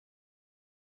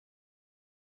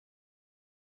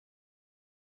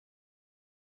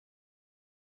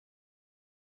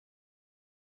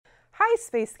Hi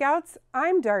Space Scouts,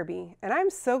 I'm Darby, and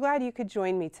I'm so glad you could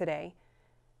join me today.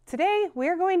 Today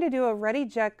we're going to do a Ready,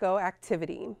 Jet, Go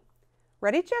activity.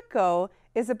 Ready, Jet, Go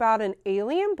is about an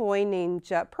alien boy named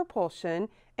Jet Propulsion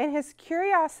and his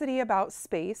curiosity about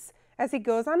space as he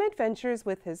goes on adventures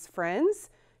with his friends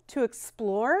to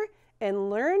explore and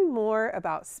learn more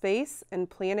about space and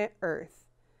planet Earth.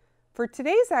 For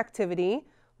today's activity,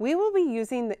 we will be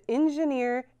using the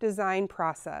engineer design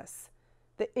process.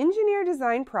 The engineer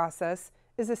design process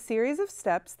is a series of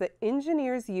steps that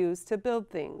engineers use to build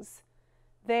things.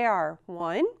 They are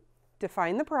 1.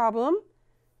 Define the problem,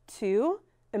 2.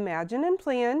 Imagine and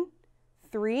plan,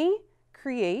 3.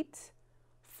 Create,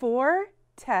 4.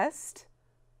 Test,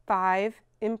 5.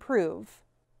 Improve.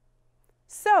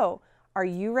 So, are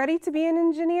you ready to be an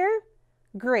engineer?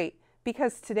 Great,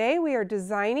 because today we are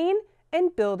designing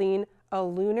and building a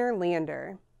lunar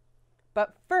lander.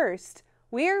 But first,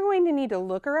 we are going to need to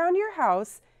look around your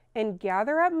house and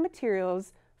gather up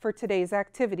materials for today's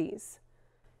activities.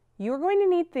 You are going to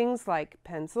need things like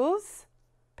pencils,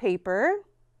 paper,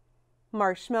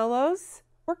 marshmallows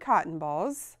or cotton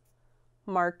balls,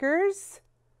 markers,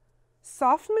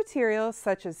 soft materials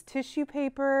such as tissue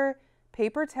paper,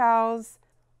 paper towels,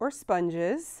 or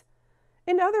sponges,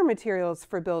 and other materials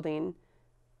for building.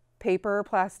 Paper or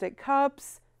plastic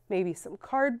cups, maybe some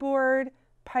cardboard,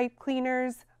 pipe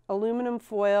cleaners, aluminum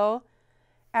foil.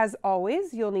 As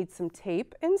always, you'll need some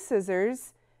tape and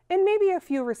scissors, and maybe a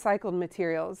few recycled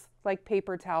materials like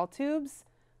paper towel tubes,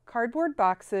 cardboard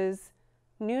boxes,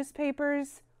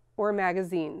 newspapers, or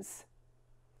magazines.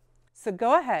 So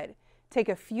go ahead, take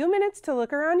a few minutes to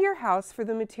look around your house for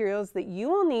the materials that you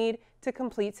will need to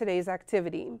complete today's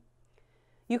activity.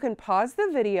 You can pause the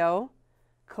video,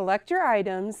 collect your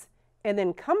items, and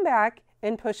then come back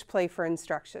and push play for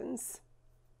instructions.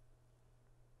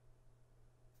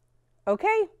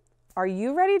 Okay, are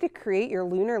you ready to create your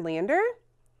lunar lander?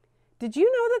 Did you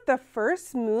know that the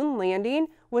first moon landing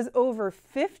was over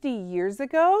 50 years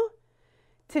ago?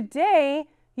 Today,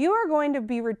 you are going to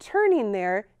be returning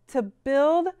there to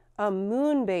build a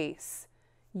moon base.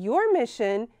 Your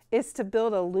mission is to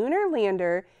build a lunar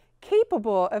lander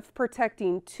capable of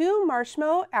protecting 2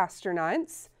 marshmallow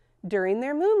astronauts during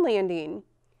their moon landing.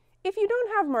 If you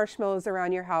don't have marshmallows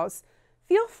around your house,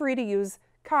 feel free to use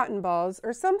cotton balls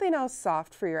or something else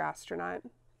soft for your astronaut.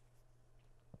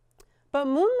 But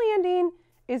moon landing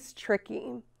is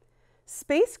tricky.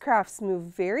 Spacecrafts move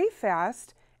very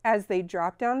fast as they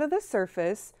drop down to the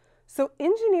surface, so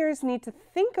engineers need to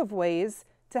think of ways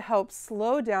to help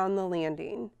slow down the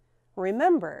landing.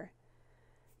 Remember,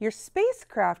 your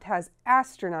spacecraft has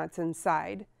astronauts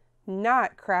inside,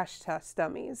 not crash test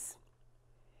dummies.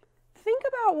 Think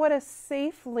about what a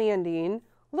safe landing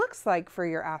looks like for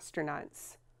your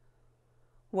astronauts.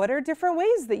 What are different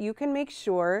ways that you can make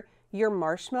sure your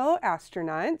marshmallow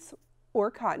astronauts or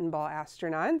cotton ball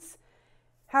astronauts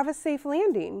have a safe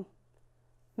landing?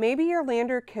 Maybe your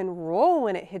lander can roll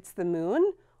when it hits the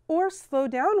moon or slow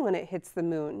down when it hits the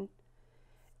moon.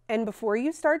 And before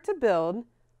you start to build,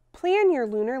 plan your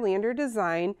lunar lander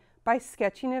design by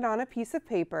sketching it on a piece of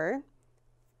paper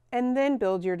and then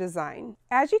build your design.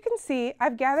 As you can see,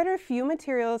 I've gathered a few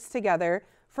materials together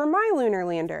for my lunar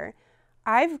lander.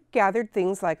 I've gathered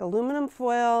things like aluminum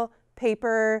foil,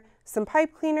 paper, some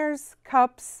pipe cleaners,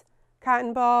 cups,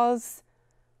 cotton balls,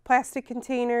 plastic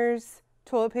containers,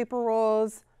 toilet paper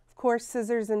rolls, of course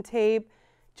scissors and tape,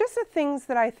 just the things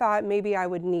that I thought maybe I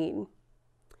would need.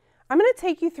 I'm going to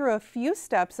take you through a few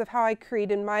steps of how I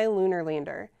created my lunar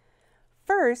lander.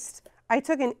 First, I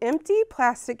took an empty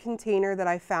plastic container that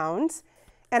I found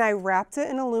and I wrapped it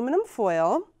in aluminum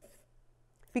foil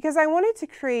because I wanted to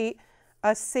create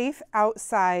a safe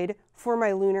outside for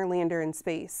my lunar lander in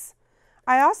space.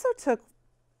 I also took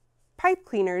pipe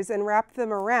cleaners and wrapped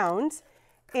them around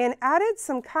and added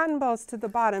some cotton balls to the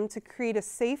bottom to create a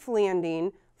safe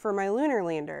landing for my lunar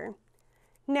lander.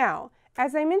 Now,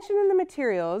 as I mentioned in the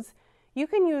materials, you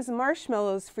can use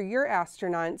marshmallows for your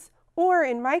astronauts, or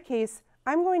in my case,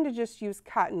 I'm going to just use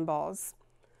cotton balls.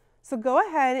 So go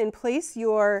ahead and place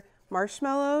your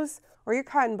marshmallows or your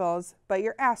cotton balls, but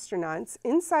your astronauts,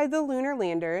 inside the lunar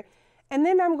lander, and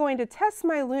then I'm going to test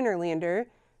my lunar lander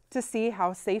to see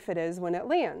how safe it is when it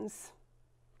lands.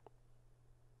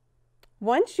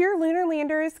 Once your lunar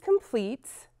lander is complete,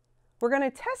 we're going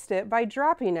to test it by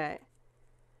dropping it.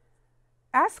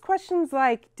 Ask questions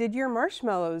like, did your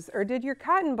marshmallows or did your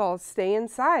cotton balls stay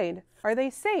inside? Are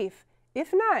they safe?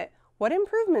 If not, what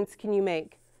improvements can you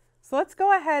make? So let's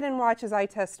go ahead and watch as I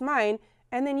test mine,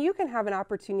 and then you can have an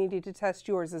opportunity to test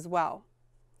yours as well.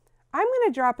 I'm going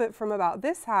to drop it from about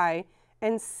this high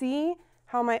and see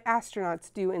how my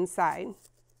astronauts do inside.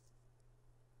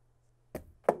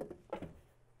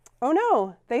 Oh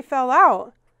no, they fell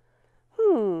out.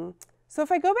 So if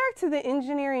I go back to the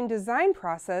engineering design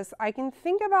process, I can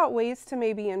think about ways to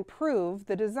maybe improve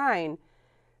the design.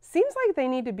 Seems like they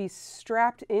need to be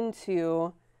strapped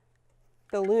into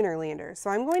the lunar lander. So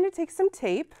I'm going to take some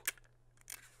tape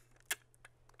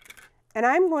and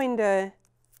I'm going to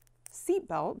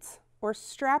seatbelt or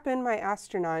strap in my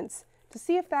astronauts to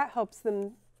see if that helps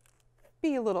them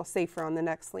be a little safer on the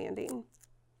next landing.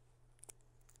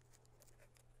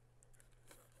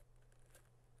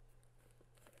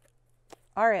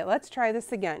 All right, let's try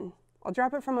this again. I'll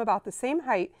drop it from about the same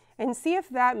height and see if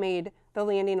that made the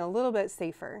landing a little bit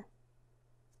safer.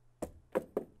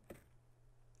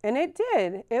 And it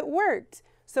did, it worked.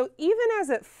 So even as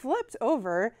it flipped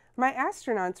over, my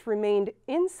astronauts remained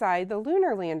inside the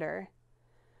lunar lander.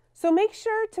 So make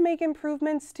sure to make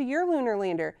improvements to your lunar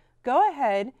lander. Go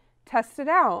ahead, test it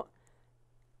out.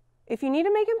 If you need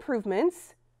to make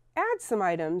improvements, add some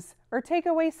items or take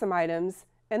away some items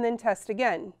and then test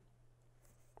again.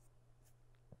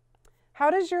 How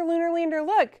does your lunar lander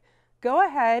look? Go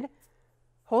ahead,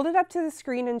 hold it up to the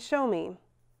screen and show me.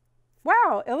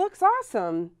 Wow, it looks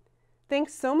awesome.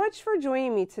 Thanks so much for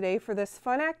joining me today for this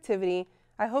fun activity.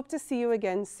 I hope to see you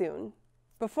again soon.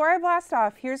 Before I blast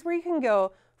off, here's where you can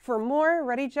go for more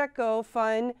Ready, Jet, Go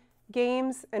fun,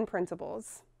 games, and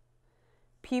printables.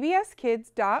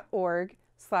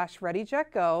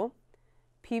 pbskids.org/ReadyJetGo,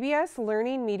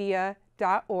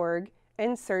 pbslearningmedia.org,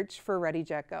 and search for Ready,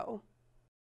 Jet, Go.